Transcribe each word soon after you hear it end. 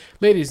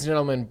Ladies and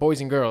gentlemen, boys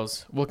and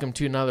girls, welcome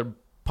to another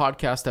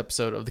podcast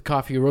episode of the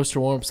Coffee Roaster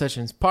Warm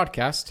Sessions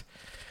podcast.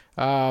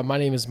 My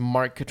name is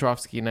Mark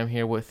Kotrovsky, and I'm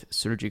here with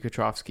Sergey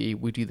Kotrovsky.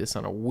 We do this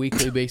on a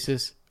weekly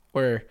basis.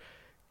 We're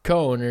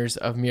co-owners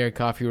of Mira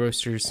Coffee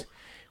Roasters.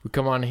 We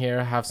come on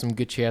here, have some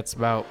good chats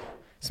about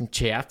some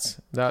chats.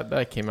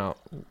 That came out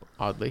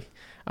oddly.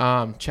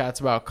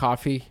 Chats about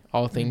coffee,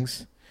 all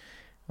things.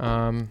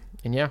 And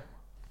yeah,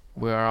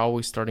 we are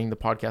always starting the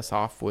podcast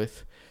off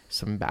with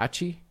some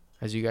batchy,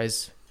 as you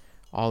guys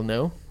all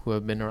know who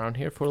have been around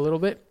here for a little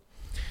bit.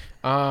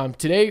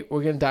 Today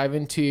we're going to dive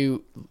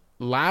into,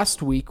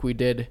 last week we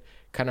did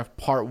kind of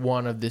part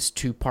one of this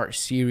 2-part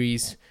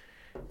series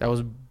that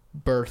was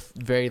birthed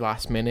very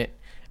last minute.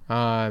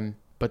 But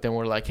then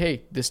we're like,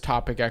 hey, this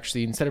topic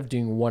actually, instead of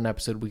doing one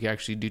episode, we could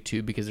actually do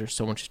 2 because there's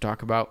so much to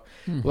talk about.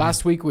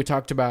 Last week we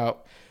talked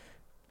about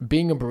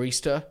being a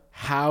barista.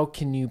 How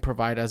can you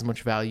provide as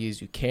much value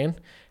as you can?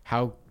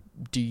 How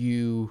do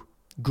you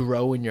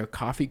grow in your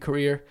coffee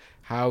career?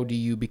 How do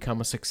you become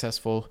a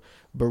successful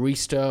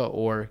barista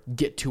or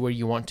get to where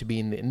you want to be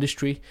in the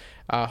industry?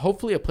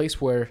 Hopefully a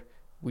place where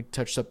we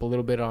touched up a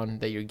little bit on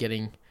that you're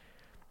getting,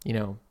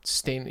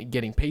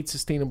 getting paid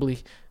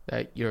sustainably,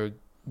 that you're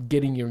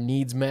getting your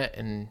needs met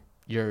and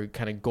you're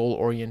kind of goal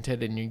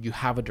oriented and you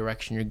have a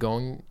direction you're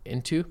going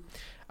into.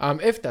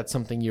 If that's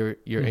something you're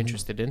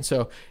interested in.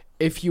 So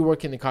if you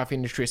work in the coffee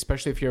industry,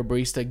 especially if you're a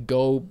barista,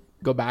 go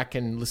back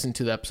and listen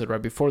to the episode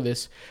right before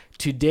this.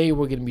 Today,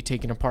 we're going to be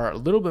taking apart a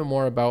little bit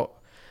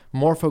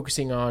more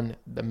focusing on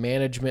the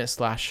management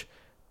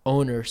 /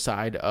 owner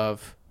side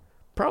of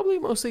probably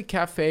mostly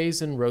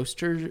cafes and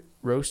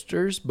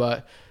roasters,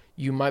 but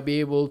you might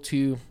be able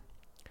to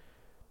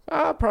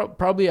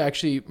probably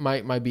actually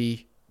might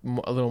be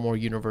a little more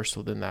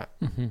universal than that.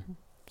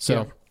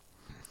 So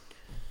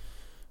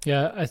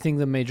yeah, I think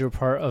the major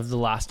part of the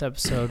last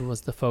episode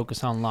was the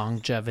focus on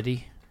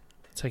longevity.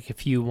 It's like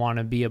if you want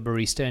to be a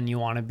barista and you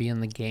want to be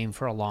in the game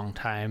for a long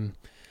time,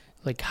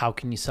 like how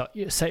can you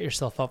set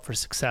yourself up for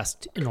success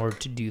in order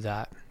to do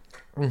that?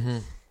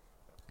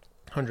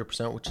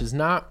 100%, which is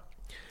not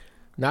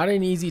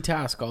an easy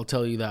task, I'll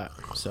tell you that.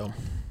 So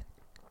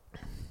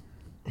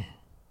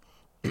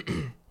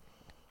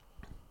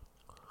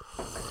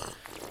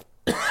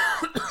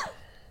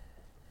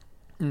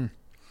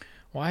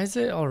Why is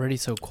it already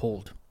so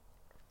cold?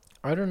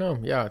 I don't know.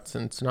 Yeah,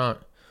 it's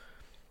not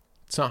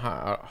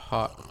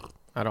hot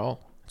at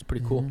all. It's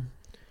pretty cool.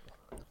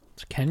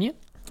 It's Kenya?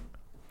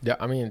 Yeah,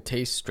 I mean, it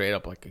tastes straight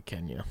up like a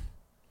Kenya.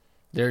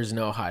 There's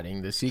no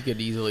hiding this. You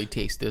could easily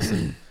taste this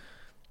and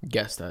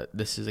guess that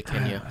this is a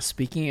Kenya.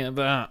 Speaking of,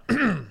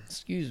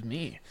 excuse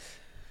me,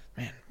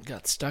 man,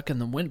 got stuck in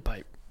the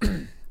windpipe.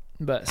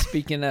 But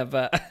speaking of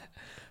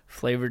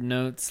flavored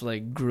notes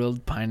like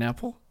grilled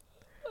pineapple.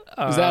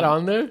 Is that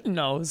on there?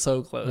 No,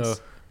 so close.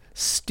 Oh.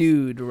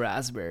 Stewed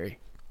raspberry.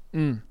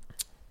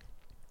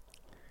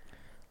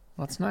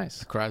 That's nice.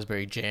 Like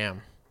raspberry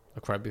jam.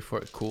 Like right before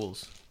it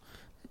cools.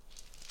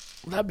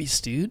 That'd be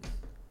stewed.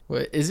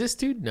 Wait, is this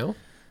stewed? No.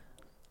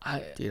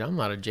 Dude, I'm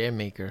not a jam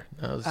maker.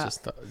 That was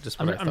just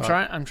what I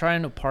thought. I'm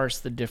trying to parse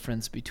the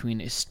difference between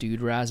a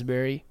stewed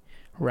raspberry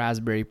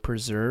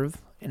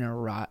preserve, and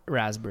a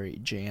raspberry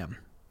jam.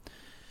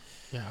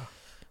 Yeah.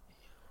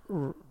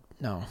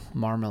 No,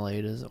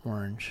 marmalade is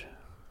orange.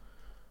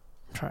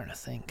 I'm trying to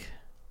think.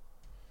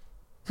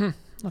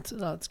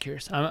 That's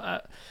curious. I'm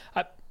at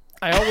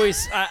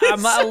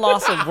a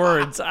loss of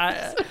words.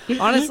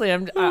 Honestly,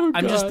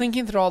 I'm just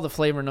thinking through all the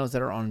flavor notes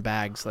that are on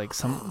bags. Like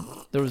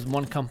there was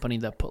one company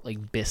that put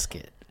like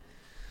biscuit,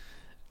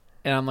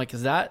 and I'm like,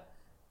 is that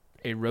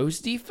a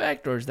roast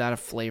defect or is that a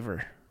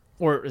flavor,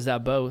 or is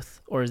that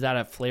both, or is that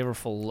a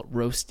flavorful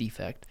roast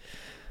defect?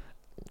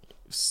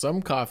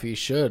 Some coffee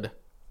should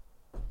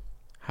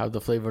have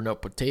the flavor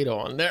note potato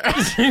on there,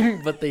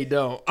 but they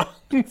don't.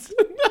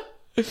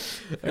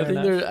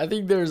 I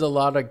think there's a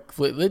lot of,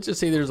 let's just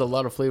say there's a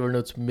lot of flavor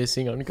notes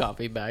missing on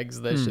coffee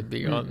bags that should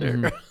be on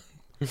there.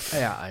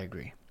 Yeah, I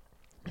agree.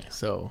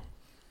 So,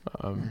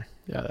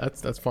 yeah,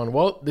 that's fun.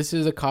 Well, this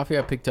is a coffee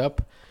I picked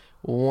up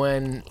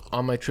when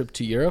on my trip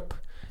to Europe.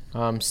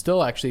 I'm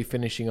still actually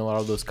finishing a lot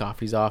of those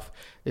coffees off.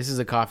 This is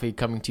a coffee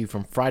coming to you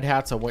from Fried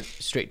Hats. I went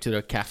straight to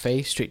the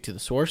cafe, straight to the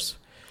source.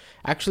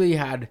 Actually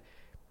had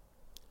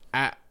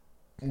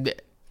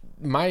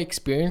my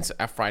experience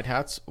at Fried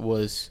Hats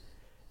was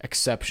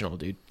exceptional,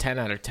 dude. 10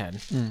 out of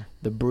 10.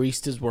 The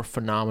baristas were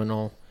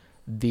phenomenal.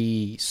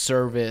 The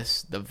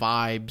service, the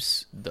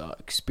vibes, the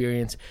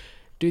experience.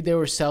 Dude, they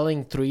were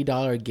selling $3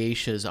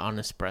 geishas on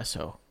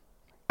espresso.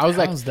 I was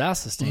How's that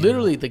sustainable?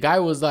 Literally, the guy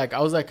was like, I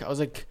was like,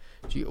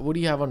 what do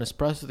you have on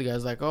espresso? The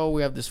guy's like, oh,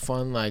 we have this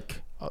fun,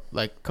 like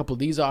a couple of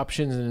these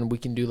options, and then we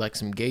can do like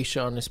some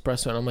geisha on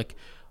espresso. And I'm like,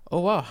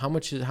 oh wow, how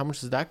much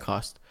does that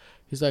cost?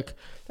 He's like,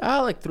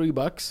 like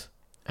 $3.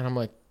 And I'm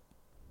like,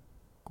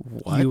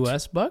 what?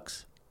 US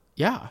bucks?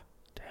 Yeah.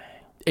 Dang.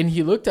 And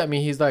he looked at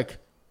me. He's like,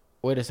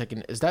 wait a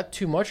second. Is that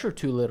too much or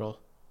too little?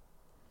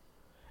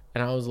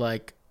 And I was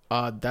like,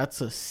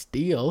 that's a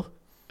steal.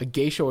 A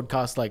geisha would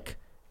cost like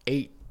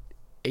 $8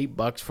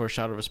 $8 for a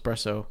shot of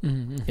espresso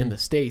in the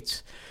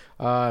States.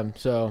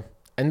 So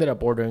ended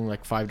up ordering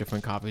like 5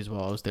 different coffees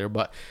while I was there.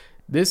 But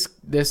this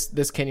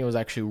Kenya was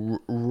actually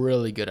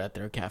really good at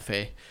their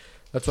cafe.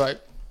 That's why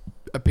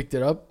I picked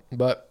it up.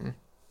 But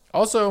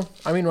also,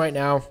 I mean, right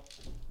now,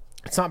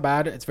 it's not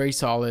bad. It's very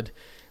solid.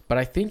 But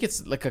I think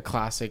it's like a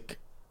classic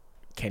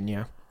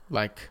Kenya.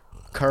 Like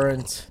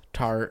currant,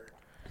 tart,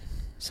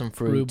 some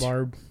fruit.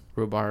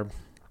 Rhubarb.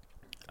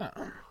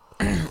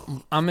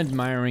 I'm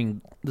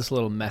admiring this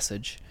little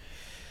message.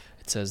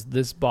 It says,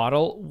 this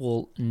bottle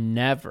will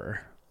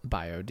never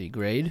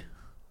biodegrade.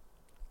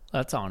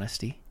 That's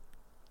honesty.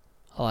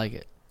 I like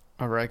it.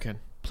 I reckon.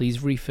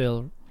 Please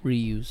refill,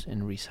 reuse,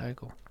 and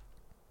recycle.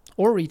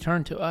 Or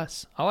return to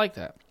us. I like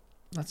that.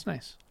 That's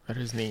nice. That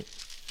is neat.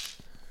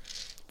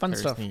 Fun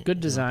stuff. Good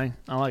design.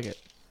 I like it.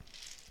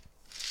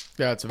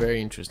 Yeah, it's a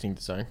very interesting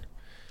design.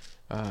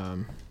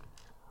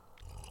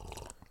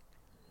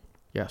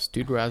 Yeah,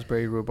 stewed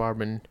raspberry,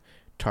 rhubarb, and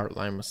tart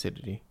lime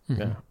acidity.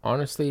 Yeah,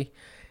 honestly,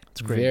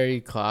 it's great.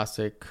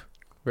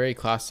 Very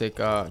classic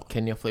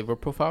Kenya flavor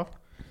profile.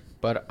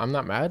 But I'm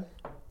not mad.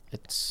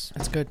 It's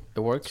good.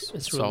 It works.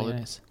 It's solid. Really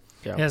nice.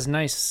 Yeah. It has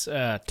nice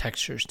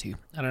textures too.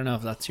 I don't know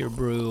if that's your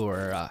brew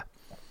or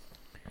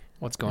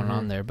what's going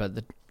on there,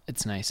 but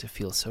it's nice. It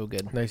feels so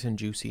good. Nice and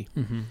juicy.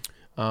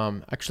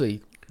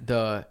 Actually,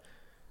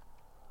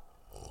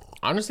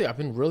 honestly, I've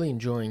been really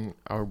enjoying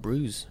our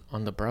brews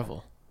on the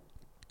Breville.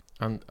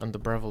 On the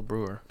Breville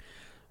brewer.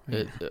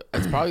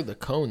 It's probably the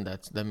cone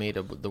that made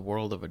the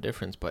world of a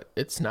difference, but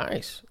it's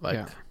nice.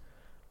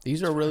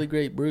 These are really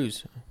great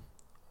brews.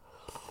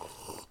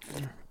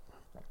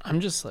 I'm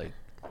just like,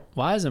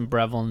 why hasn't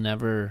Breville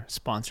never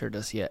sponsored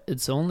us yet?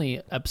 It's only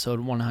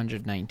episode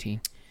 119.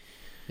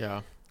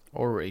 Yeah,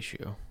 or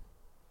Ratio.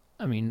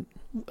 I mean,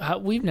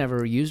 we've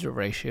never used a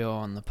Ratio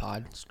on the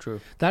pod. It's true.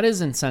 That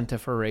is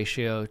incentive for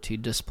Ratio to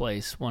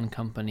displace one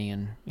company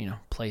and,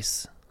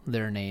 place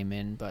their name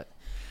in, but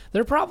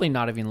they're probably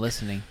not even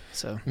listening.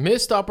 So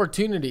missed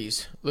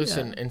opportunities.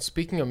 Listen, and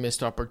speaking of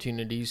missed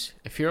opportunities,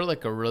 if you're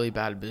like a really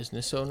bad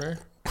business owner...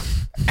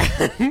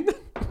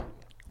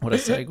 What a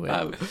segue.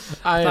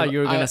 I thought you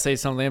were going to say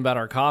something about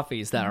our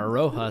coffees, that our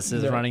Rojas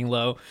is running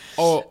low.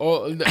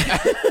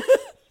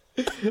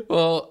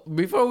 Well,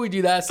 before we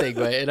do that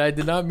segue, and I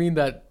did not mean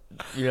that,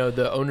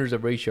 the owners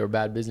of Ratio are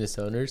bad business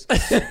owners.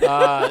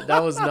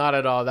 That was not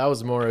at all. That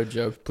was more a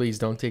joke. Please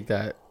don't take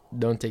that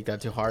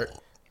to heart.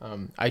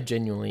 I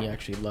genuinely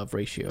actually love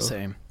Ratio.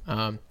 Same.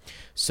 But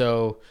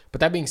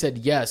that being said,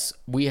 yes,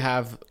 we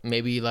have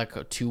maybe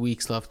like 2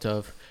 weeks left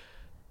of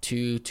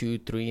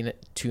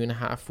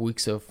 2.5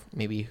 weeks of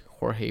maybe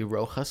Jorge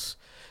Rojas,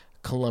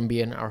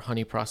 Colombian, our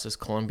honey process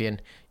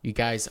Colombian. You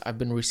guys, I've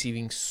been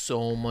receiving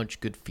so much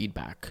good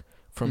feedback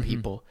from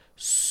people.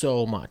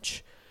 So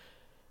much.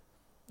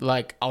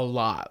 Like a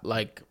lot.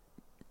 Like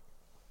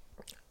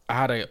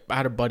I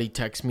had a buddy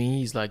text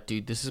me. He's like,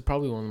 dude, this is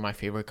probably one of my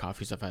favorite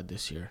coffees I've had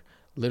this year.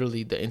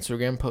 Literally the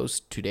Instagram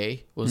post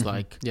today was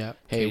like, hey,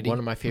 Katie. One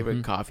of my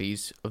favorite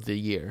coffees of the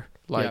year.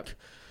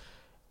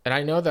 And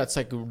I know that's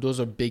like, those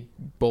are big,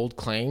 bold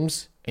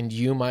claims, and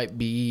you might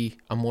be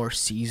a more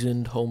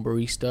seasoned home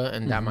barista,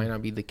 and that might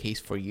not be the case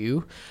for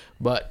you.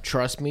 But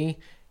trust me,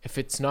 if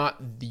it's not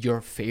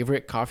your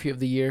favorite coffee of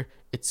the year,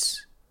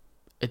 it's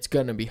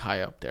gonna be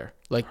high up there.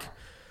 Like,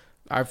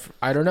 I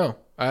don't know.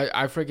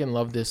 I freaking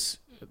love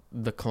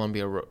the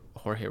Colombia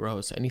Jorge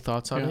Rojas. Any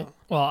thoughts on it?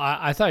 Well,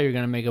 I thought you were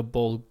gonna make a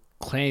bold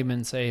claim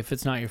and say if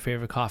it's not your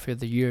favorite coffee of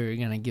the year,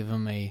 you're gonna give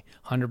them a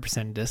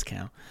 100%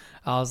 discount.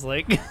 I was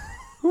like.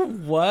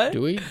 What?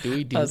 Do we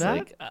do that?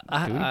 Like,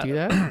 do we do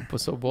that?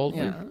 Was so bold.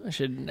 Yeah, I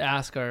should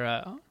ask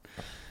our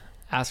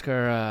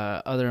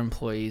other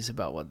employees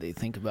about what they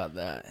think about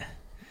that.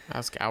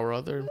 Ask our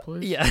other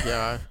employees.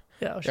 Yeah.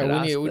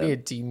 We need a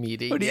team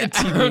meeting. We need a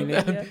team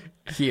meeting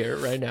here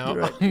right now.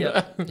 Right.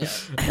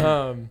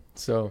 Yeah.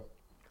 So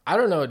I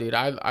don't know, dude.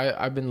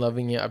 I've been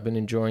loving it. I've been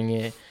enjoying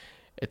it.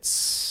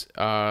 It's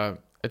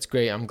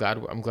great. I'm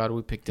glad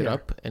we picked it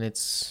up, and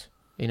it's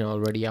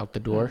already out the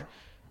door.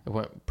 It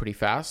went pretty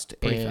fast.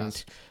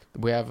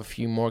 We have a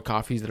few more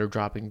coffees that are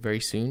dropping very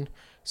soon.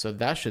 So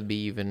that should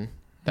be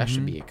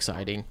should be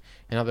exciting.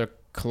 Another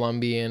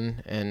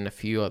Colombian and a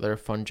few other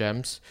fun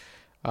gems.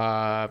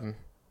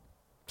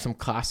 Some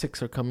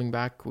classics are coming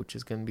back, which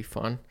is going to be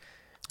fun.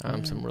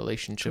 Some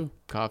relationship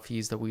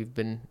coffees that we've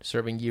been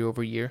serving year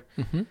over year.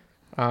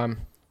 But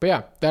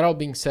yeah, that all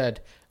being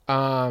said,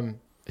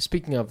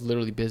 speaking of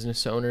literally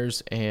business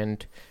owners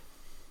and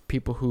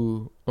people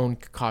who own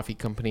coffee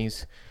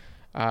companies,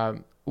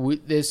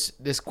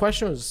 this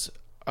question was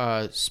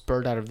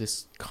spurred out of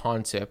this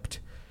concept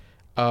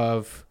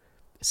of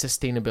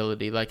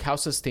sustainability. Like, how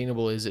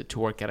sustainable is it to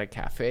work at a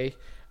cafe?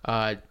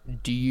 Will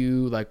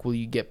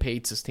you get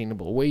paid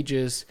sustainable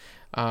wages?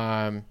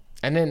 And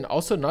then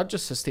also not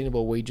just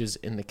sustainable wages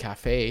in the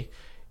cafe.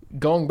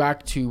 Going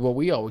back to what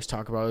we always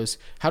talk about is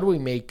how do we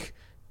make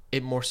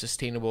it more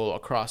sustainable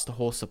across the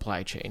whole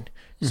supply chain?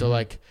 So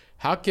like,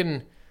 how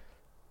can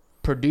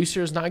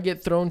producers not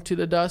get kicked to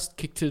the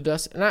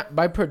dust? And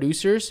by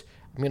producers,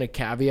 I'm going to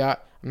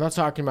caveat, I'm not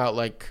talking about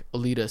like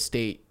Alita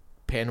State,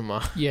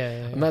 Panama.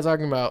 Yeah. I'm not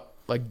talking about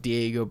like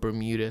Diego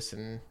Bermudez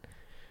and,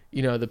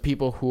 you know, the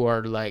people who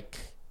are like,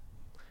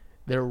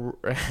 they're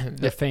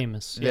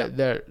famous.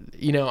 They're,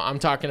 you know, I'm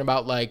talking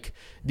about like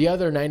the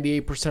other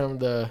 98% of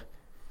the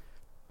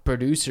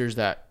producers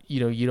that, you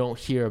know, you don't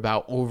hear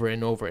about over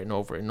and over and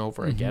over and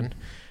over again.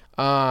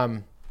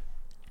 How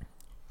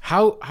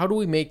do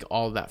we make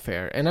all that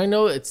fair? And I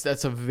know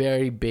that's a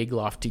very big,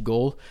 lofty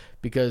goal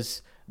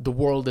because the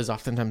world is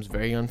oftentimes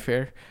very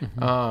unfair.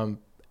 And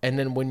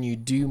then when you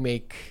do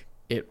make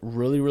it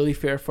really, really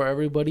fair for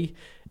everybody,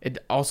 it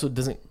also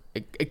doesn't,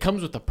 it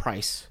comes with a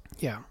price.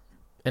 Yeah.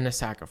 And a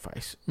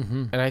sacrifice.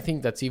 And I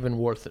think that's even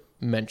worth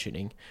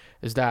mentioning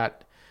is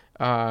that,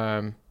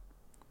 that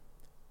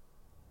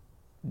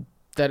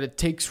it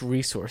takes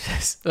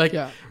resources. Like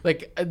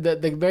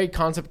the very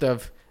concept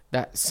of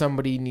that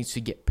somebody needs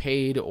to get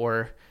paid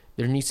or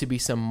there needs to be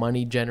some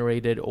money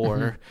generated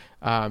or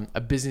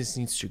a business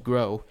needs to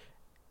grow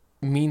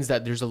means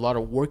that there's a lot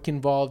of work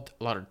involved,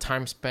 a lot of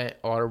time spent,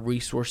 a lot of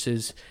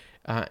resources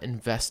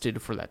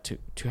invested for that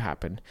to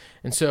happen.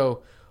 And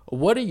so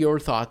what are your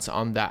thoughts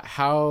on that?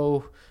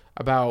 How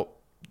about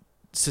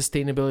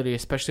sustainability,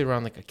 especially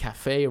around like a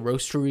cafe, a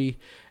roastery,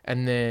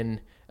 and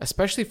then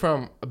especially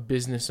from a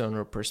business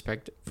owner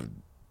perspective?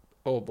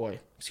 Oh boy,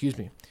 excuse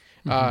me.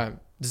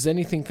 Does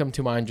anything come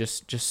to mind?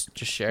 Just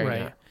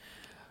sharing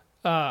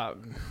that.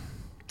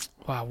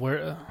 Wow,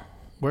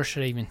 where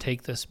should I even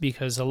take this?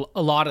 Because a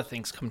lot of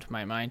things come to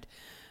my mind.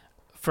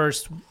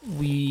 First,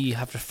 we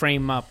have to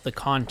frame up the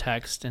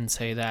context and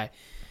say that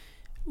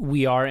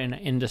we are in an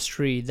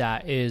industry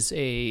that is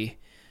a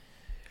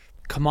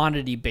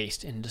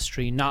commodity-based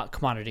industry, not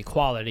commodity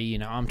quality. You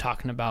know, I'm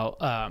talking about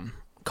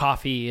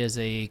coffee is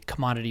a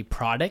commodity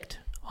product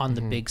on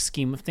the big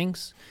scheme of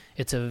things.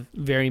 It's a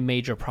very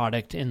major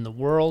product in the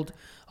world.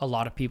 A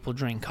lot of people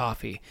drink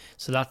coffee.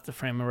 So that's the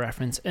frame of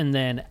reference. And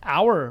then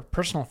our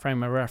personal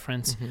frame of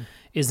reference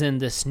is in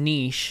this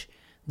niche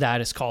that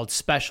is called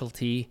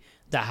specialty,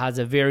 that has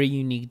a very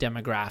unique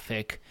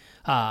demographic,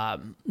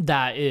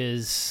 that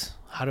is,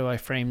 how do I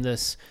frame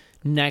this,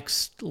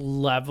 next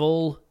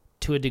level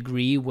to a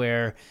degree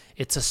where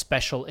it's a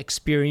special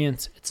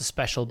experience, it's a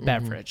special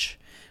beverage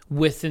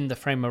within the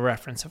frame of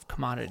reference of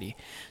commodity.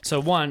 So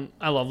one,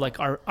 I love, like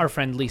our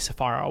friend Lisa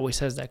Farr always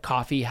says that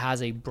coffee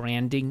has a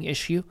branding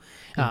issue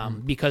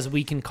because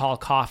we can call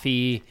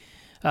coffee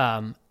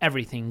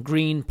everything: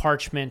 green,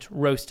 parchment,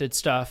 roasted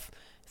stuff,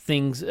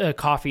 things,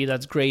 coffee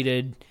that's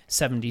graded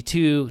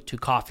 72 to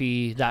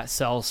coffee that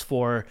sells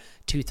for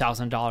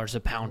 $2,000 a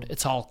pound.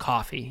 It's all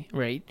coffee,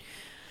 right?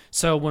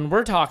 So when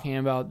we're talking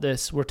about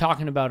this, we're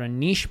talking about a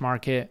niche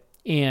market.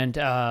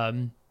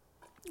 And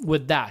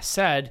with that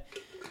said,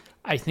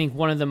 I think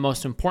one of the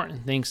most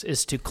important things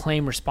is to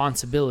claim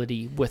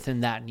responsibility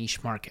within that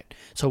niche market.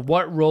 So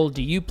what role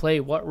do you play?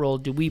 What role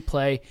do we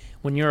play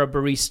when you're a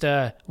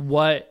barista?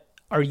 What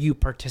are you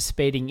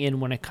participating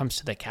in when it comes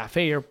to the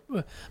cafe you're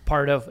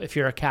part of? If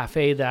you're a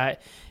cafe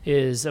that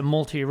is a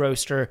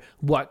multi-roaster,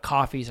 what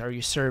coffees are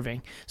you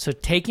serving? So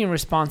taking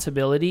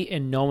responsibility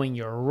and knowing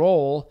your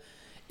role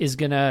is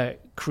going to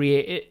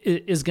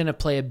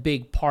play a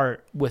big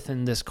part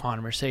within this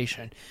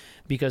conversation.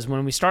 Because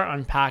when we start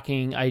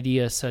unpacking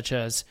ideas such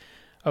as,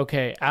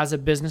 okay, as a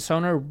business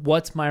owner,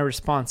 what's my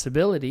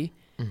responsibility?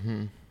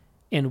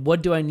 And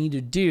what do I need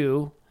to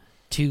do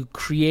to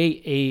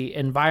create a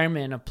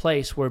environment, a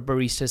place where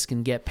baristas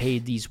can get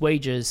paid these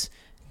wages,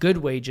 good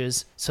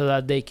wages, so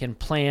that they can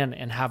plan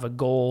and have a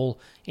goal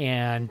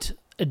and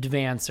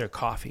advance their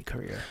coffee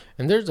career?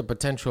 And there's a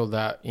potential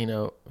that, you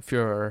know, if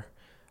you're a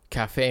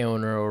cafe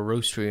owner or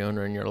roastery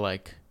owner and you're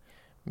like,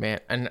 man,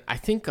 and I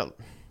think...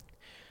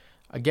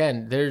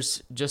 Again,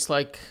 there's, just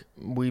like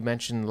we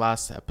mentioned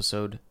last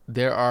episode,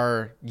 there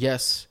are,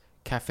 yes,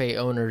 cafe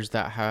owners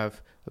that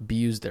have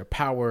abused their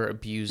power,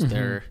 abused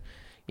their,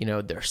 you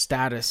know, their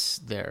status,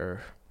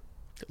 their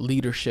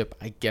leadership.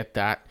 I get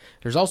that.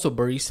 There's also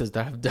baristas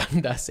that have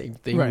done that same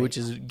thing, right, which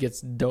is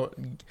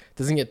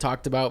doesn't get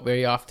talked about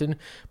very often.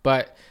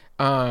 But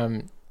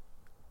I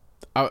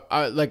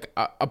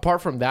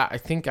apart from that, I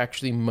think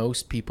actually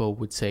most people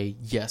would say,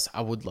 yes,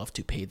 I would love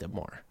to pay them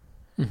more.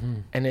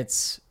 And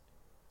it's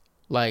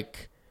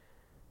like,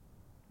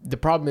 the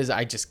problem is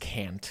I just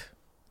can't.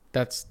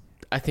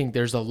 I think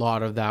there's a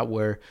lot of that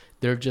where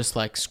they're just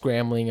like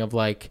scrambling of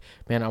like,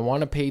 man, I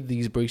want to pay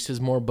these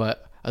baristas more,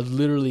 but I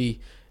literally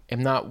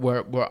am not,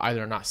 we're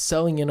either not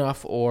selling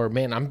enough, or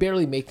man, I'm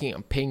barely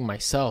I'm paying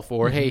myself,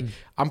 or hey,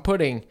 I'm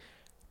putting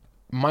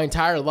my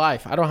entire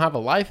life, I don't have a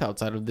life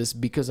outside of this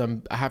because I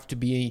have to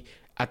be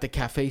at the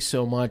cafe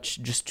so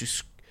much just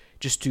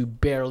to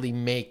barely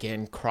make it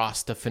and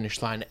cross the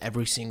finish line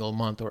every single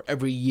month or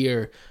every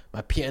year.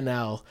 My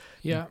P&L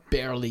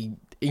barely,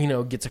 you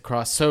know, gets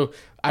across. So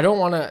I don't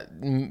want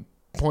to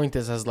point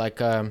this as like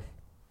a,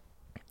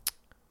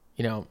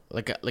 you know,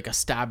 like a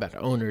stab at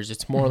owners.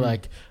 It's more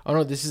like, oh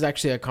no, this is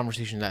actually a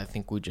conversation that I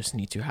think we just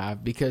need to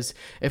have, because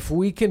if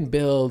we can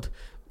build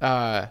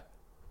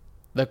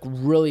like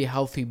really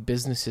healthy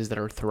businesses that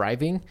are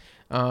thriving,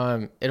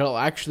 it'll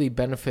actually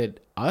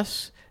benefit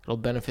us. It'll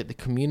benefit the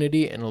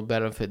community, and it'll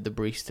benefit the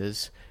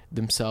baristas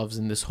themselves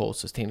in this whole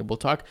sustainable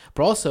talk.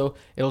 But also,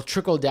 it'll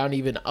trickle down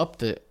even up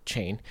the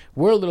chain.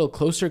 We're a little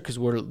closer because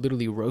we're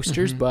literally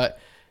roasters, but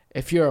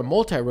if you're a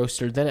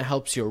multi-roaster, then it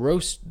helps your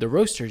the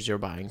roasters you're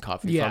buying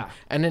coffee from.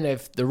 And then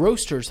if the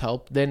roasters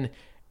help, then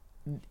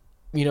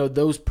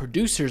those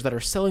producers that are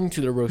selling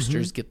to the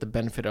roasters get the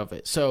benefit of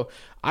it. So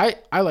I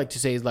like to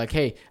say is like,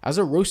 hey, as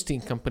a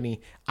roasting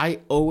company, I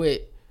owe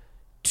it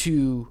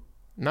to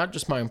not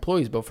just my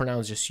employees, but for now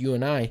it's just you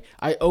and I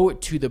owe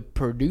it to the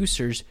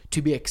producers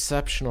to be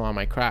exceptional on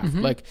my craft.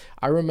 Like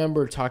I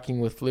remember talking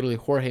with literally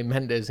Jorge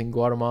Mendez in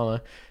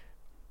Guatemala,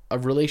 a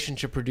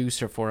relationship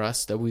producer for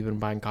us that we've been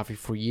buying coffee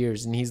for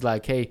years. And he's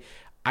like, hey,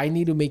 I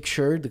need to make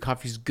sure the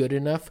coffee's good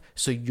enough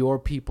so your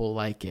people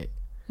like it.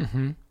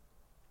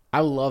 I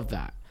love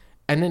that.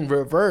 And then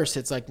reverse,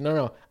 it's like,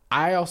 no,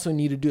 I also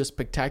need to do a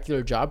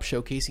spectacular job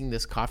showcasing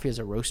this coffee as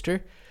a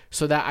roaster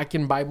so that I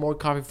can buy more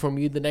coffee from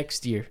you the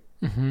next year.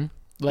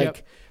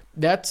 Like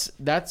that's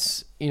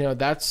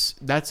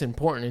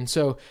important. And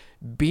so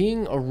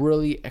being a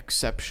really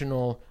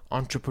exceptional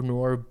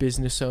entrepreneur,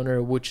 business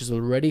owner, which is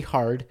already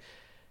hard,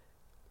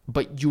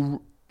 but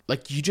you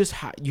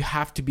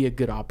have to be a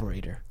good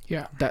operator.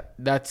 Yeah.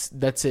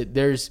 That's it.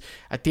 There's,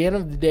 at the end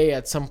of the day,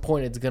 at some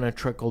point it's going to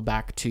trickle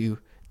back to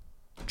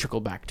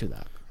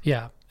that.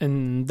 Yeah.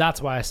 And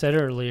that's why I said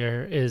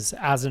earlier is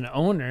as an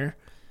owner,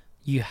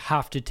 you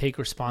have to take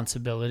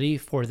responsibility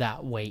for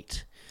that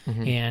weight.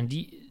 And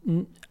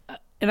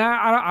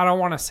I don't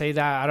want to say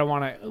that. I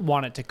don't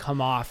want it to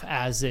come off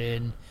as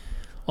in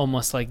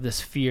almost like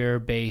this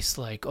fear-based,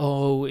 like,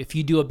 oh, if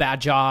you do a bad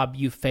job,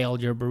 you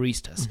failed your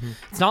baristas.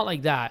 It's not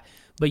like that.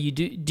 But you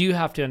do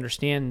have to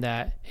understand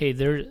that, hey,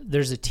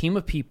 there's a team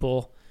of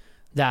people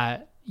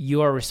that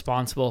you are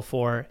responsible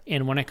for.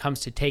 And when it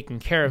comes to taking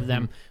care of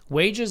them,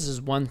 wages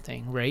is one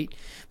thing, right?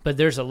 But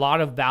there's a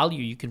lot of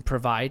value you can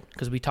provide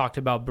because we talked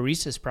about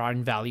baristas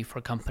providing value for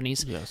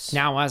companies. Yes.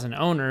 Now, as an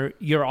owner,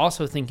 you're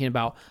also thinking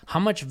about how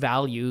much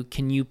value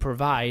can you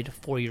provide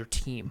for your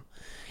team?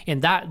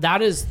 And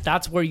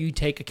that's where you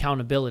take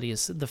accountability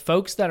is the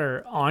folks that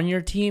are on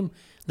your team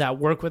that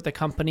work with the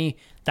company.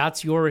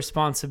 That's your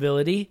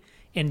responsibility.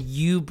 And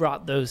you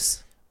brought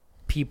those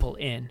people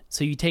in.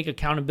 So you take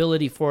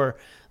accountability for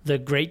the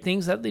great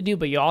things that they do,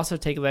 but you also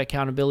take the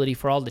accountability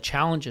for all the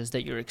challenges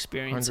that you're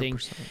experiencing.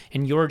 100%.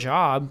 And your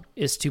job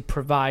is to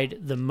provide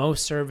the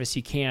most service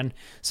you can.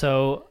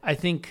 So I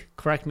think,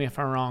 correct me if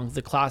I'm wrong,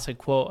 the classic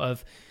quote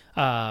of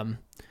not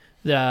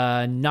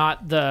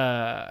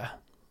the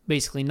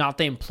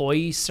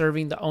employee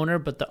serving the owner,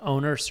 but the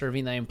owner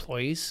serving the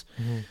employees.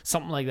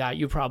 Something like that.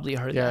 You probably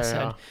heard that said.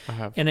 Yeah, I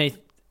have. And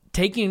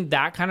taking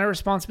that kind of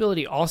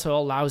responsibility also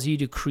allows you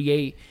to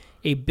create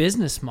a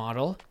business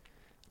model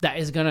that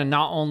is going to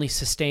not only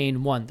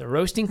sustain the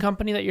roasting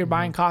company that you're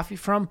buying coffee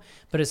from,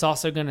 but it's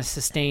also going to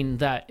sustain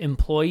the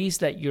employees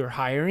that you're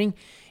hiring.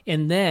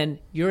 And then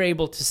you're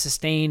able to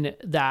sustain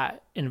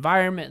that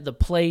environment, the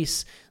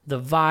place, the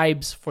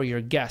vibes for your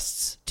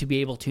guests to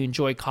be able to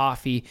enjoy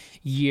coffee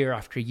year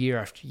after year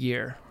after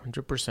year.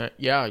 100%.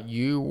 Yeah,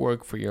 you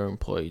work for your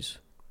employees.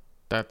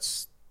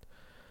 That's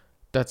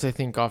I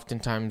think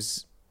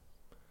oftentimes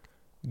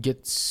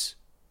gets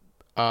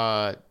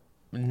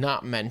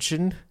not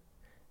mentioned,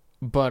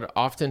 but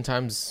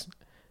oftentimes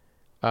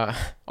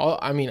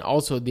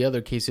also the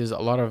other case is a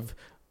lot of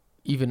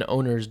even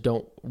owners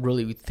don't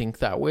really think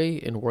that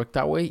way and work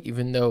that way,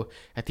 even though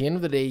at the end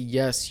of the day,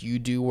 yes, you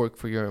do work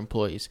for your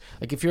employees.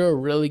 Like if you're a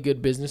really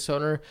good business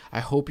owner, I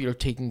hope you're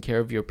taking care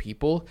of your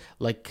people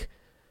like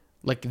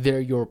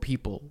they're your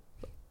people.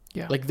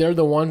 Yeah. Like they're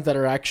the ones that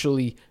are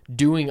actually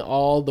doing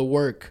all the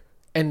work.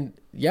 And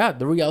yeah,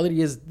 the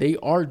reality is they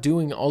are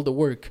doing all the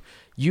work.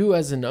 You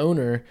as an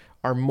owner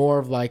are more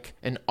of like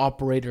an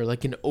operator,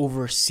 like an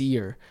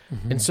overseer.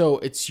 And so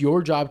it's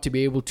your job to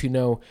be able to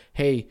know,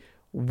 hey,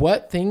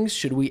 what things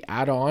should we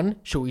add on?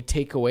 Should we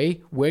take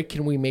away? Where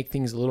can we make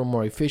things a little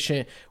more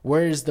efficient?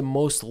 Where is the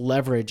most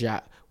leverage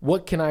at?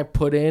 What can I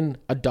put in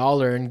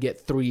 $1 and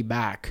get $3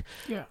 back?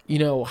 Yeah.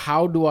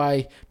 How do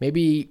I,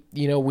 maybe,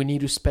 we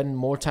need to spend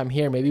more time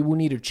here. Maybe we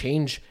need to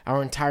change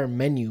our entire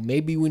menu.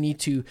 Maybe we need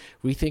to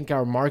rethink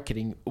our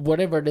marketing,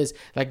 whatever it is.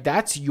 Like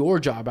that's your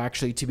job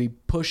actually to be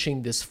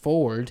pushing this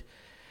forward.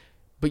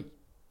 But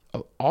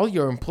all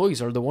your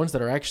employees are the ones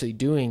that are actually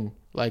doing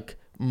like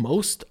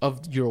most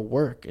of your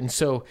work. And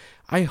so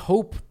I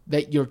hope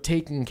that you're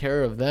taking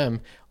care of them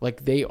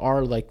like they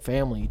are like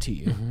family to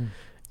you.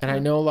 And I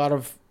know a lot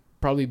of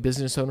probably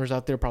business owners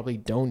out there probably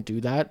don't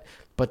do that,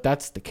 but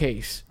that's the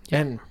case.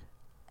 And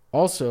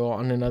also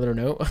on another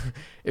note,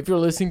 if you're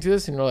listening to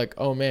this and you're like,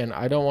 oh man,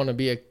 I don't want to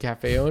be a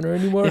cafe owner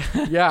anymore.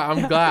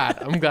 I'm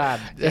glad.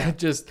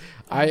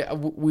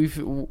 We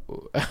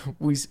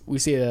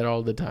say that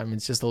all the time.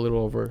 It's just a little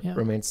over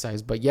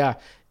romanticized, but yeah,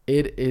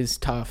 it is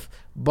tough,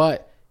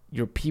 but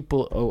your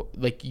people,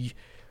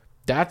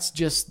 that's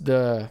just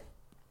the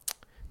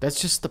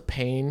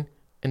pain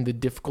and the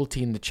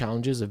difficulty and the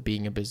challenges of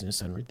being a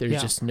business owner.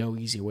 There's just no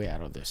easy way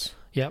out of this.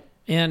 Yep.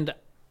 And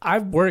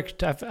I've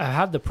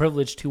had the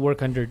privilege to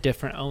work under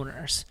different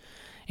owners.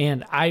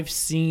 And I've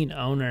seen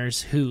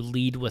owners who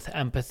lead with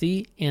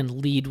empathy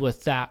and lead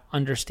with that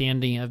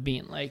understanding of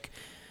being like,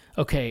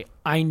 okay,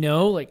 I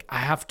know like I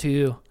have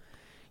to,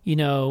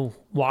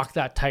 walk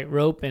that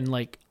tightrope, and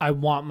like I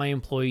want my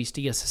employees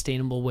to get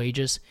sustainable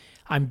wages.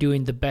 I'm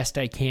doing the best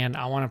I can.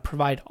 I want to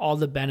provide all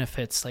the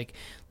benefits. Like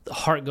the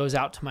heart goes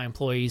out to my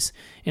employees.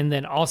 And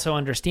then also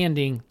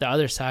understanding the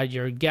other side,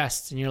 your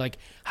guests, and you're like,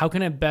 how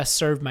can I best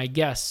serve my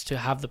guests to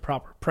have the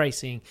proper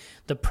pricing,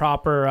 the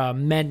proper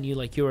menu,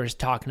 like you were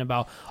talking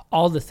about,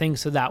 all the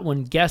things, so that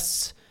when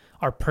guests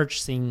are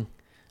purchasing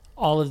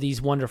all of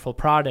these wonderful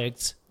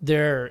products,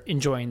 they're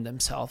enjoying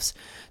themselves.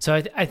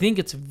 So I think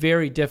it's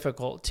very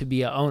difficult to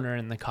be an owner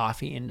in the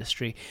coffee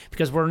industry,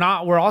 because we're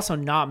also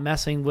not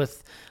messing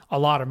with a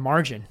lot of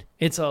margin.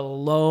 It's a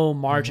low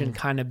margin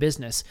kind of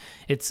business.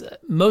 It's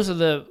most of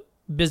the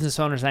business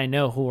owners I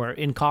know who are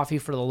in coffee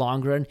for the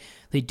long run,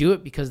 they do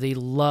it because they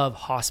love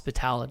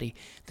hospitality.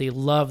 They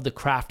love the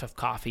craft of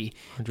coffee.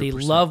 100%. They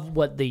love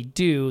what they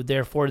do.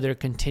 Therefore, they're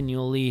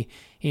continually,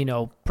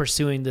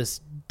 pursuing this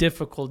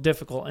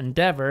difficult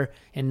endeavor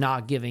and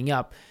not giving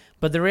up.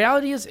 But the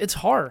reality is it's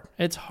hard.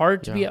 It's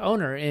hard to be an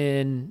owner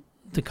in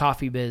the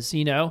coffee biz,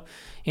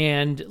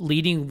 and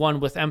leading one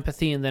with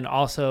empathy, and then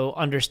also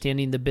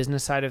understanding the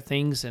business side of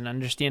things and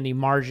understanding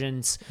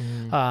margins,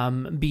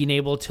 being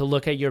able to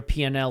look at your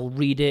P&L,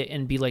 read it,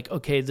 and be like,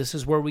 okay, this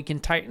is where we can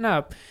tighten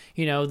up.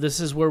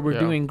 This is where we're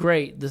doing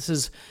great. This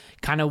is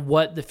kind of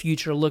what the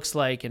future looks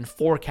like, and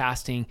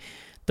forecasting.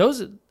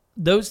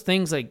 Those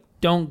things like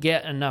don't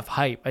get enough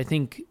hype. I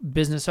think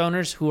business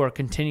owners who are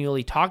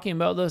continually talking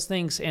about those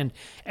things and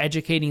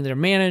educating their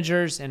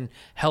managers and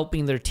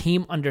helping their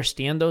team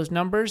understand those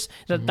numbers,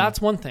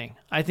 that's one thing.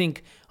 I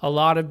think a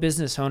lot of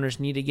business owners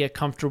need to get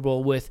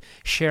comfortable with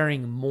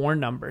sharing more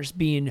numbers,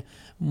 being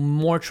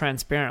more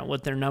transparent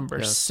with their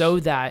numbers, so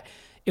that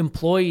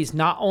employees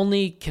not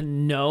only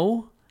can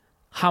know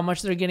how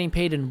much they're getting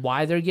paid and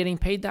why they're getting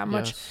paid that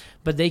much,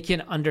 but they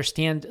can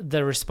understand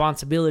the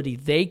responsibility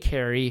they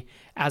carry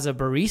as a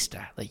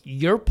barista. Like,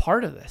 you're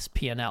part of this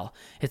P&L.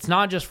 It's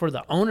not just for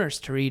the owners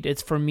to read.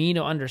 It's for me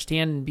to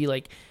understand and be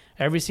like,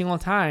 every single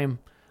time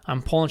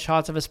I'm pulling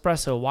shots of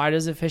espresso, why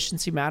does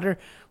efficiency matter?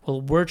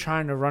 Well, we're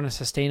trying to run a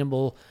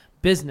sustainable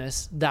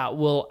business that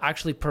will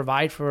actually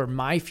provide for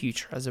my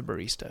future as a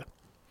barista.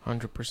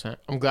 100%.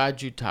 I'm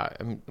glad you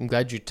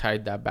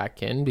tied that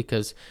back in,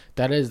 because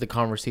that is the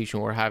conversation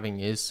we're having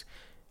is,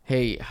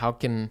 hey, how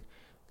can,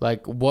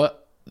 like,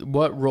 what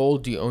role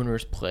do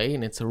owners play?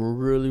 And it's a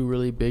really,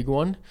 really big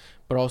one,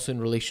 but also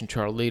in relation to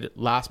our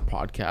last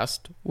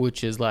podcast,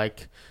 which is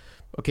like,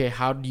 okay,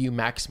 how do you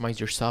maximize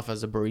yourself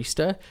as a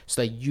barista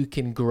so that you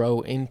can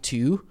grow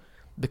into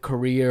the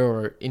career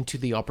or into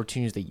the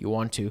opportunities that you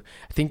want to?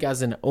 I think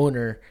as an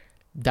owner,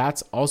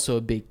 that's also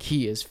a big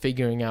key, is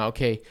figuring out,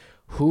 okay,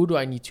 who do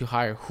I need to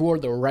hire? Who are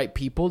the right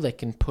people that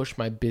can push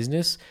my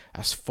business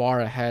as far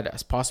ahead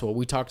as possible?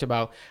 We talked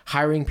about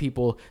hiring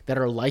people that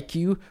are like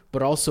you,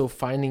 but also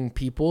finding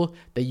people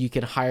that you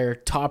can hire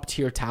top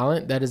tier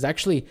talent that is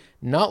actually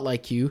not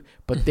like you,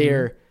 but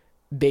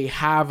they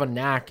have a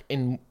knack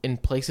in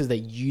places that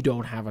you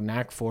don't have a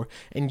knack for.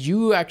 And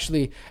you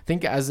actually, I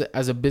think as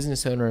a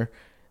business owner,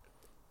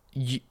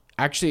 you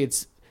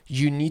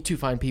need to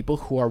find people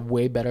who are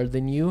way better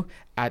than you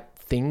at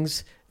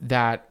things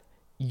that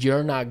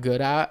you're not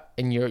good at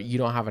and you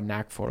don't have a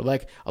knack for.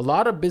 Like, a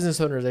lot of business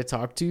owners I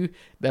talk to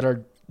that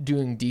are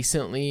doing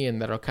decently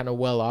and that are kind of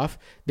well off,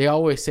 they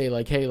always say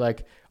like, hey,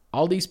 like,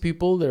 all these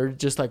people, they're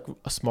just like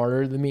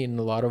smarter than me in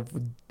a lot of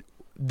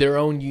their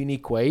own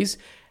unique ways.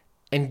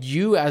 And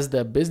you as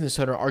the business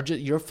owner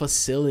you're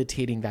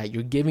facilitating that.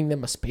 You're giving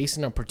them a space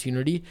and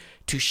opportunity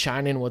to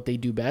shine in what they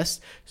do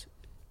best.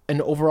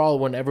 And overall,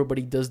 when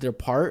everybody does their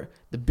part,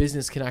 the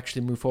business can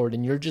actually move forward.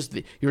 And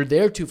you're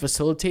there to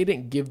facilitate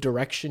it, give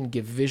direction,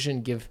 give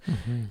vision,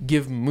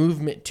 give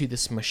movement to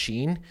this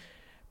machine.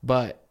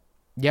 But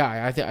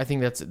yeah, I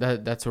think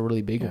that's a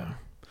really big one.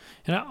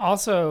 And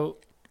also,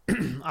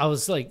 I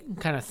was like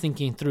kind of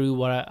thinking through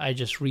what I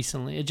just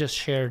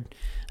shared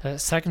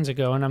seconds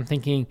ago, and I'm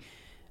thinking,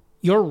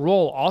 your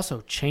role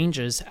also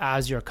changes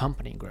as your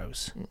company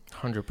grows.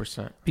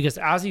 100%. Because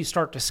as you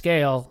start to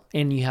scale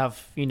and you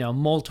have,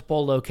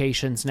 multiple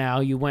locations now,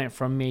 you went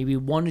from maybe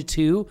 1 to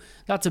 2,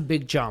 that's a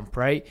big jump,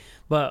 right?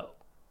 But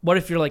what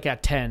if you're like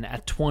at 10,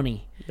 at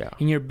 20,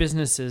 and your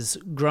business is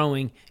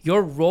growing?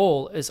 Your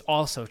role is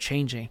also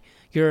changing.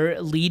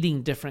 You're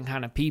leading different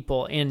kind of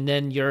people, and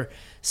then you're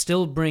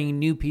still bringing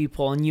new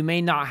people, and you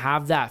may not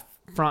have that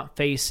front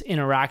face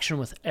interaction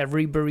with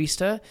every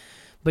barista,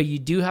 but you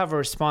do have a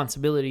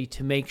responsibility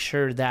to make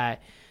sure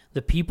that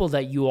the people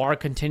that you are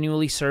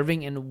continually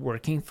serving and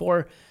working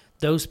for,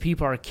 those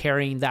people are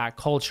carrying that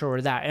culture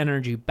or that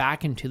energy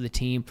back into the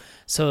team,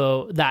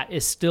 so that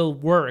it still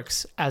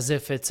works as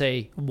if it's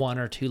a 1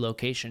 or 2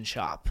 location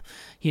shop,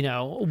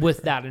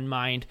 with that in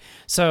mind.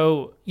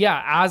 So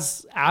yeah,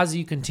 as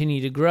you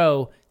continue to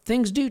grow,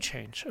 things do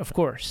change, of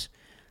course.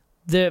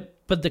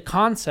 But the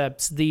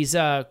concepts, these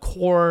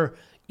core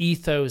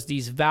ethos,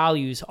 these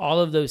values,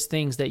 all of those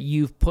things that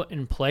you've put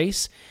in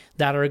place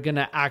that are going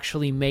to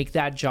actually make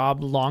that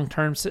job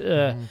long-term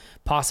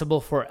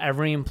possible for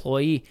every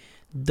employee,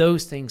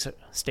 those things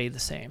stay the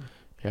same.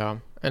 Yeah.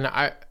 And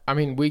I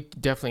mean, we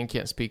definitely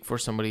can't speak for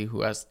somebody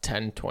who has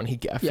 10, 20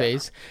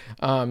 cafes.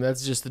 Yeah.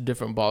 That's just a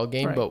different ball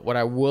game. Right. But what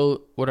I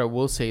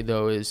will say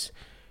though is,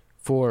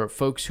 for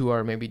folks who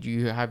are, maybe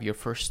you have your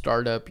first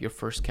startup, your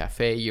first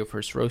cafe, your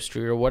first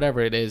roastery, or whatever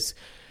it is,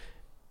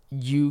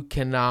 you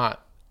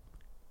cannot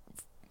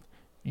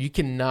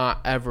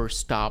ever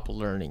stop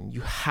learning.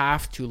 You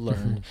have to learn.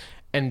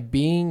 Mm-hmm. And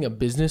being a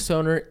business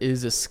owner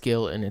is a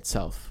skill in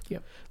itself.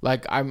 Yep.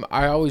 Like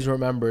I always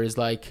remember is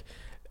like,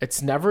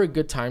 it's never a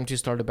good time to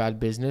start a bad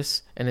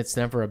business, and it's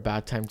never a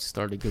bad time to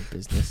start a good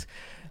business.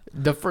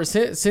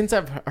 Since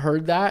I've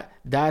heard that,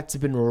 that's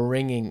been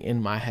ringing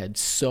in my head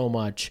so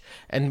much.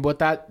 And what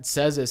that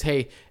says is,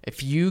 hey,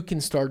 if you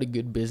can start a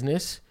good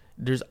business,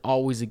 there's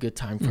always a good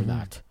time for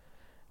that.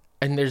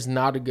 And there's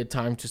not a good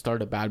time to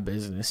start a bad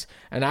business.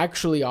 And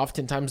actually,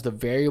 oftentimes the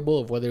variable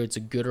of whether it's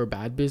a good or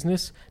bad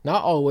business,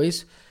 not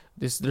always,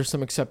 there's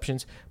some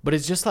exceptions, but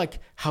it's just like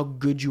how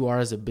good you are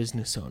as a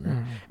business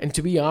owner. And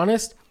to be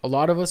honest, a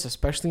lot of us,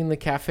 especially in the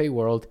cafe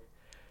world,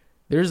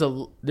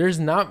 there's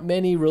not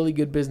many really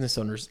good business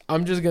owners.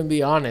 I'm just going to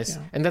be honest.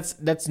 Yeah. And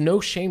that's no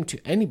shame to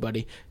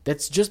anybody.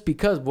 That's just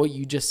because what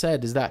you just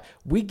said is that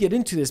we get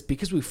into this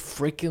because we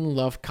freaking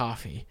love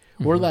coffee.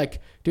 We're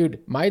like,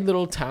 dude, my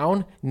little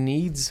town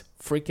needs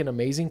freaking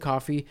amazing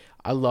coffee.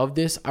 I love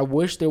this. I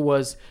wish there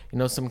was,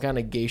 some kind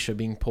of geisha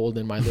being pulled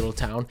in my little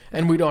town,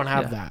 and we don't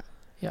have that.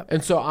 Yep.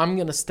 And so I'm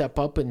going to step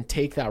up and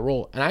take that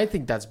role. And I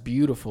think that's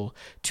beautiful,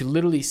 to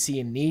literally see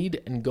a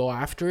need and go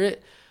after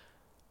it.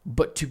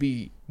 But to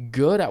be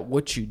good at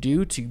what you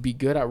do, to be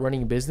good at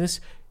running a business,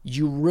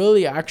 you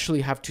really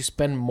actually have to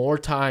spend more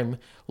time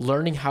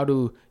learning how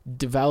to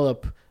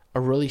develop a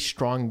really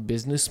strong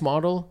business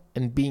model,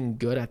 and being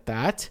good at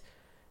that.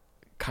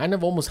 Kind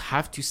of almost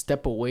have to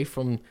step away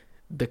from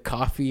the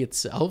coffee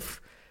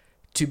itself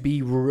to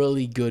be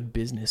really good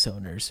business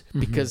owners,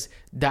 because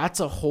that's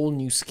a whole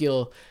new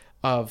skill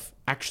of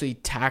actually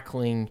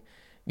tackling,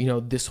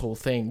 this whole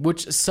thing,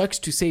 which sucks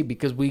to say,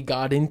 because we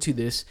got into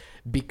this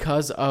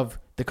because of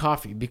the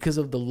coffee, because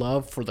of the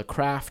love for the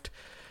craft,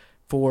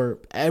 for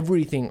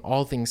everything,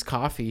 all things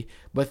coffee.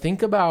 But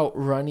think about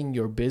running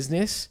your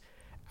business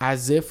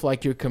as if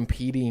like you're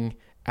competing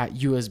at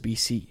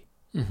USBC.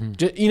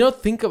 Just,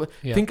 think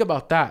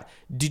about that.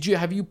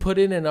 Have you put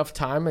in enough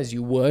time as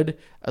you would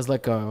as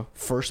like a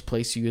first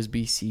place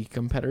USBC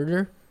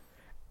competitor?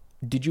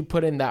 Did you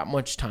put in that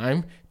much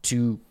time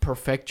to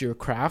perfect your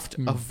craft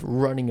of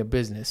running a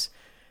business?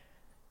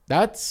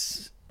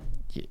 It's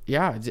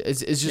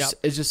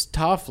just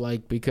tough,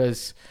 like,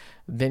 because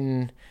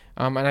then,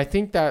 and I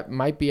think that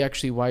might be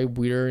actually why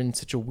we're in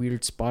such a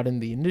weird spot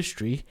in the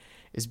industry,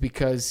 is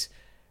because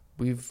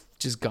we've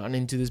just gotten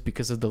into this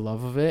because of the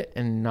love of it,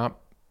 and not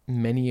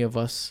many of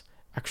us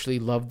actually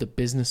love the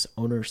business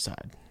owner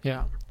side.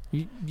 Yeah,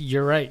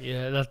 you're right.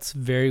 Yeah, that's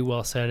very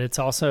well said. It's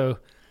also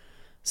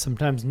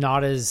sometimes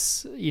not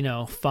as,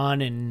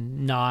 fun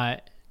and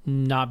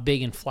not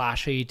big and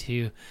flashy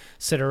to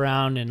sit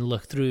around and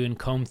look through and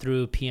comb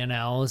through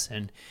P&Ls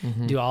and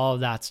do all of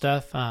that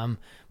stuff.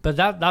 But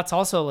that's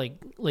also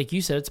like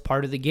you said, it's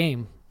part of the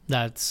game.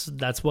 That's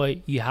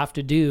what you have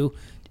to do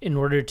in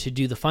order to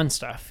do the fun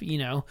stuff,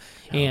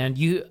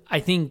 and I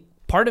think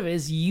part of it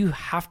is you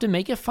have to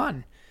make it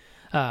fun.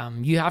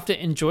 You have to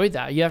enjoy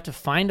that. You have to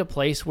find a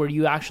place where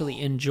you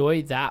actually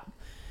enjoy that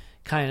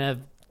kind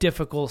of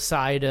difficult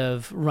side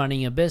of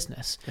running a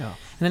business. Yeah.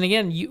 And then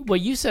again, what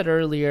you said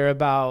earlier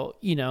about,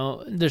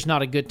 there's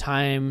not a good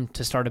time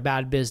to start a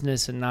bad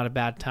business and not a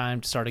bad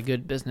time to start a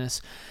good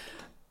business.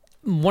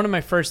 One of my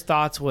first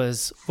thoughts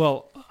was,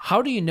 well,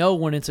 how do you know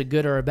when it's a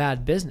good or a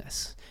bad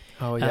business?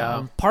 Oh,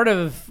 yeah. Part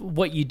of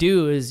what you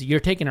do is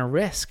you're taking a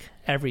risk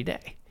every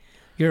day.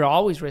 You're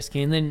always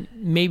risking. And then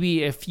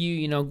maybe if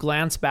you,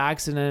 glance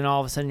back, and then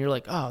all of a sudden you're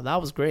like, oh,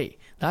 that was great.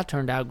 That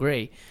turned out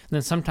great. And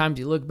then sometimes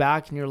you look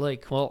back and you're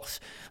like, well,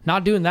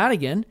 not doing that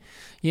again.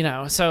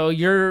 So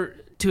you're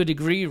to a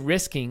degree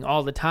risking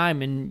all the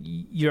time, and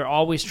you're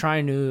always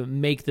trying to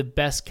make the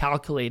best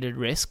calculated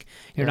risk.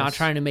 You're not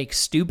trying to make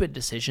stupid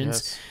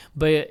decisions,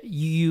 but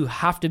you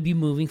have to be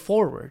moving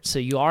forward. So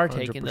you are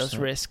taking 100%. Those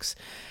risks.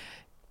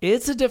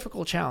 It's a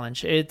difficult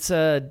challenge. It's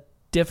a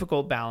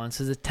difficult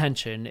balance. It's a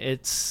tension.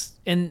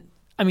 And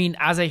I mean,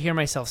 as I hear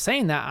myself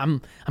saying that,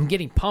 I'm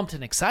getting pumped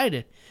and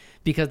excited,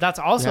 because that's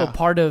also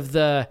part of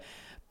the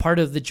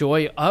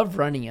joy of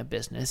running a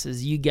business,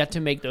 is you get to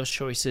make those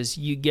choices.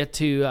 You get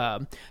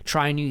to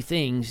try new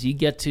things. You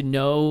get to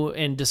know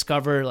and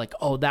discover, like,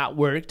 oh, that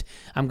worked.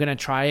 I'm going to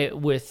try it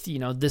with,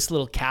 this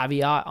little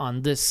caveat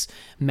on this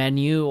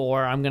menu,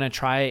 or I'm going to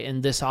try it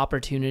in this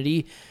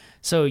opportunity.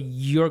 So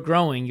you're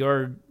growing,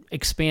 you're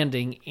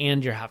expanding,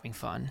 and you're having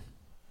fun.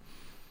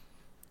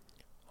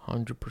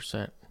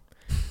 100%.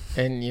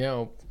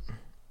 And,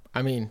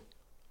 I mean,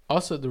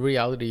 also the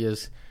reality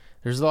is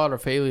there's a lot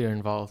of failure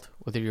involved,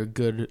 whether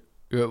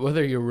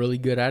you're really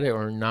good at it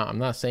or not. I'm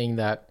not saying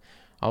that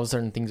all of a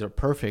sudden things are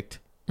perfect.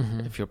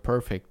 Mm-hmm. If you're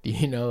perfect,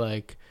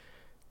 like,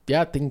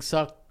 yeah, things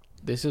suck.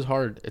 This is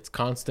hard. It's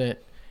constant,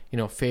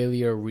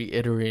 failure,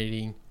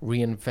 reiterating,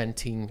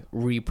 reinventing,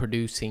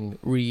 reproducing,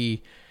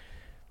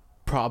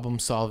 problem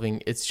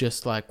solving. It's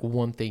just like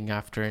one thing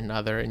after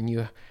another, and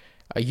you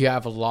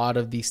have a lot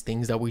of these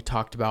things that we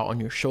talked about on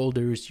your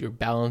shoulders. You're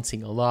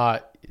balancing a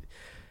lot.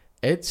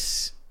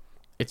 It's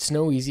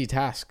no easy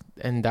task,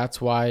 and that's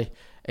why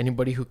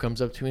anybody who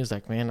comes up to me is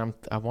like, man,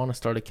 I want to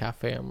start a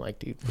cafe. I'm like,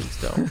 dude,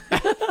 please don't.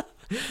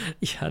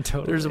 Yeah,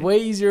 totally. There's way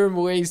easier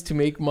ways to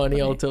make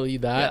money, I'll tell you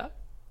that. Yeah.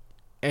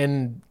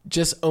 And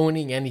just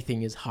owning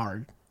anything is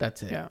hard.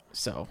 That's it. Yeah.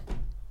 So,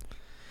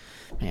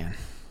 man,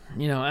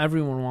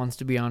 everyone wants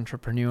to be an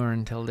entrepreneur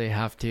until they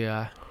have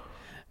to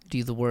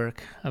do the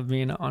work of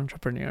being an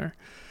entrepreneur.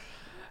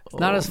 It's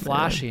not as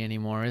flashy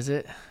anymore, is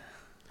it?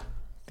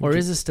 Or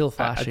is it still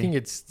flashy? I think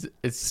it's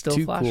still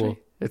too flashy. cool.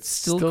 It's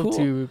still still cool?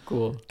 too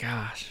cool.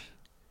 Gosh.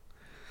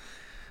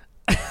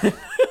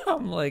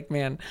 I'm like,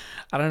 man,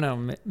 I don't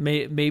know.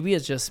 Maybe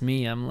it's just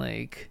me. I'm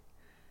like,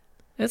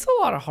 it's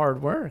a lot of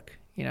hard work,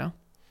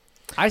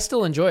 I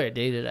still enjoy it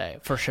day to day,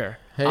 for sure.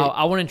 Hey,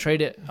 I wouldn't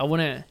trade it. I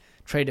wouldn't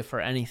trade it for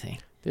anything.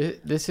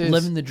 This is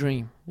living the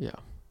dream. Yeah.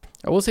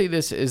 I will say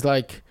this is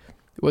like,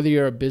 whether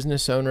you're a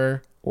business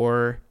owner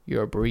or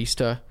you're a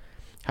barista,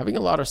 having a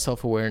lot of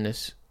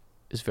self-awareness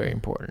is very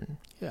important.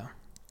 Yeah.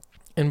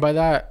 And by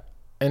that,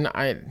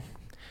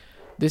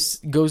 this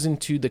goes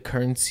into the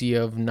currency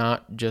of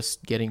not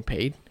just getting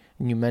paid.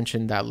 And you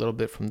mentioned that a little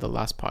bit from the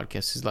last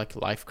podcast, is like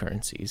life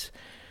currencies.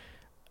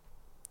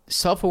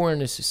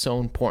 Self-awareness is so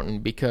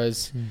important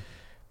because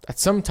at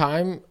some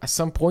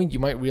point, you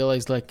might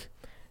realize, like,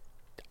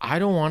 I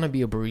don't want to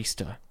be a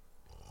barista.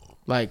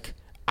 Like,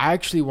 I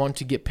actually want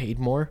to get paid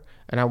more,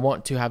 and I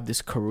want to have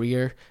this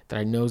career that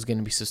I know is going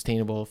to be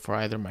sustainable for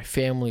either my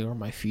family or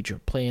my future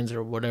plans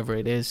or whatever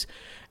it is.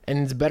 And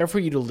it's better for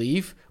you to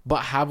leave,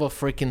 but have a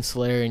freaking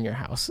Slayer in your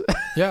house.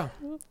 Yeah.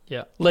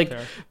 Yeah. Like,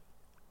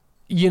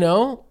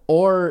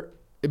 or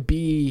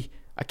be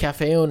a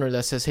cafe owner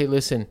that says, hey,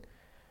 listen,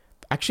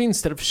 actually,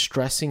 instead of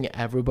stressing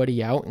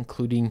everybody out,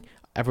 including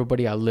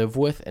everybody I live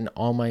with and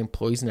all my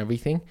employees and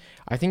everything,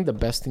 I think the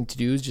best thing to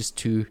do is just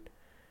to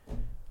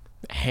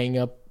hang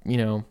up,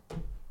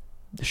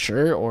 the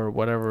shirt or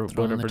whatever,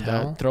 throw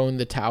in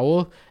the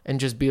towel and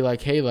just be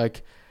like, hey,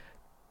 like,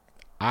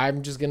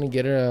 I'm just going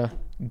to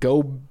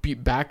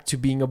back to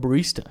being a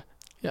barista.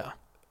 Yeah.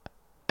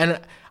 And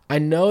I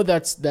know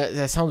that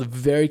sounds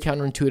very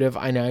counterintuitive.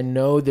 I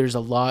know there's a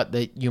lot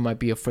that you might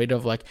be afraid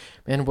of, like,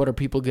 man, what are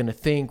people going to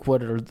think?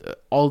 What are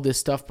all this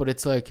stuff? But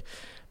it's like,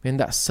 man,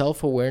 that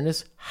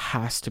self-awareness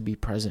has to be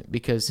present,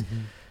 because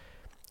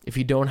if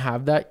you don't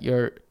have that,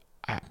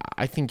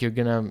 I think you're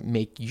going to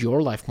make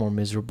your life more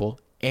miserable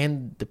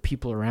and the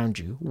people around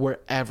you,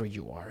 wherever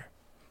you are.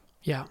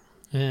 Yeah.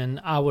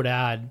 And I would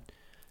add,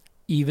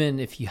 even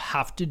if you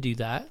have to do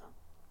that,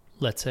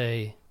 let's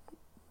say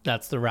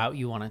that's the route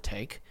you want to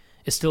take,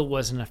 it still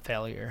wasn't a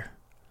failure.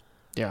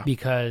 Yeah.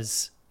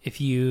 Because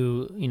if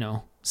you,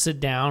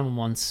 sit down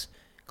once,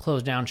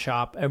 close down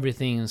shop,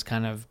 everything is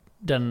kind of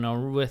done and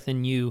over with,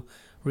 and you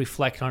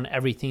reflect on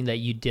everything that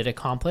you did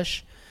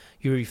accomplish.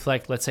 You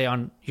reflect, let's say,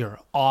 on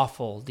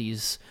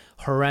these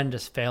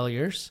horrendous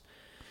failures,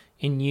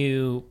 and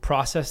you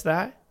process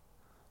that,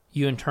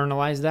 you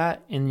internalize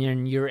that, and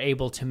then you're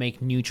able to make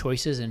new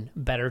choices and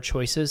better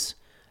choices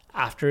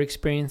after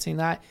experiencing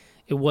that.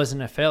 It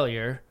wasn't a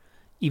failure,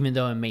 even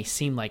though it may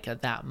seem like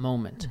at that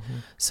moment.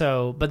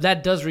 So, but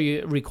that does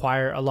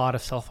require a lot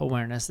of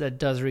self-awareness. That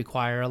does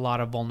require a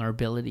lot of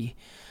vulnerability.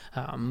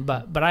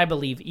 But I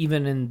believe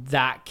even in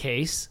that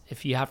case,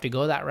 if you have to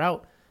go that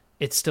route,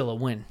 it's still a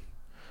win.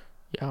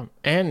 Yeah.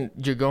 And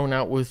you're going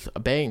out with a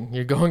bang.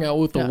 You're going out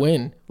with a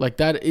win. Like,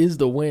 that is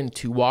the win,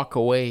 to walk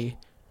away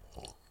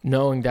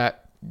knowing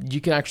that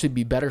you can actually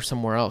be better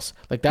somewhere else.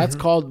 Like, that's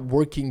called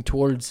working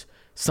towards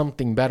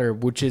something better,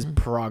 which is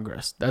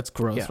progress. That's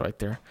growth right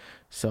there.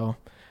 So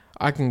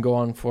I can go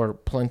on for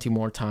plenty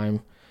more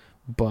time,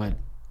 but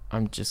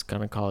I'm just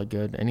going to call it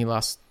good. Any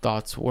last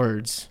thoughts,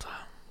 words?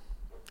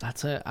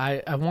 That's it.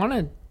 I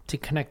wanted to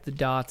connect the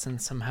dots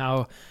and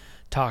somehow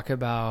talk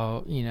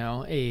about,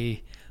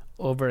 a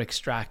over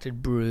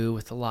extracted brew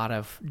with a lot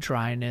of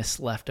dryness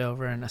left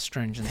over and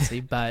astringency,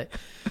 but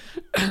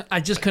I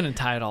just couldn't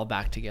tie it all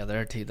back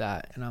together to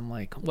that. And I'm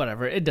like,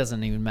 whatever, it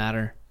doesn't even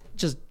matter.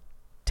 Just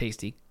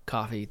tasty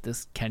coffee.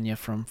 This Kenya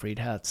from Freed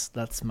Huts.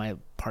 That's my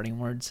parting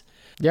words.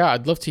 Yeah,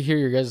 I'd love to hear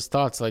your guys'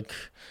 thoughts. Like,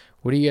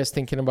 what are you guys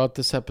thinking about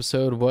this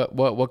episode?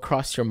 What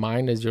crossed your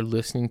mind as you're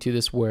listening to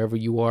this, wherever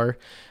you are?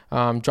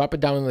 Drop it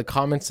down in the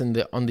comments on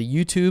the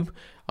YouTube.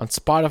 On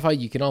Spotify,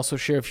 you can also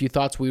share a few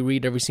thoughts. We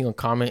read every single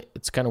comment.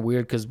 It's kind of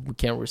weird because we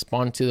can't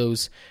respond to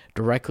those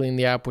directly in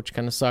the app, which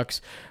kind of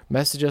sucks.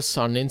 Message us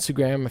on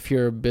Instagram if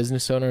you're a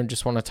business owner and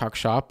just want to talk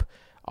shop.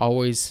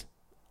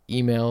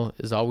 Email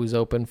is always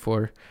open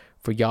for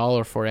for y'all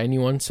or for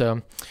anyone.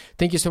 So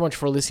thank you so much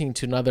for listening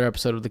to another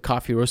episode of the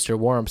Coffee Roaster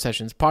Warm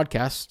Sessions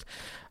podcast.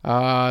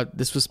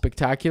 This was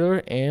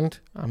spectacular, and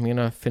I'm going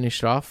to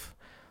finish it off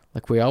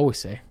like we always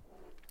say.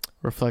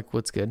 Reflect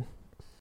what's good.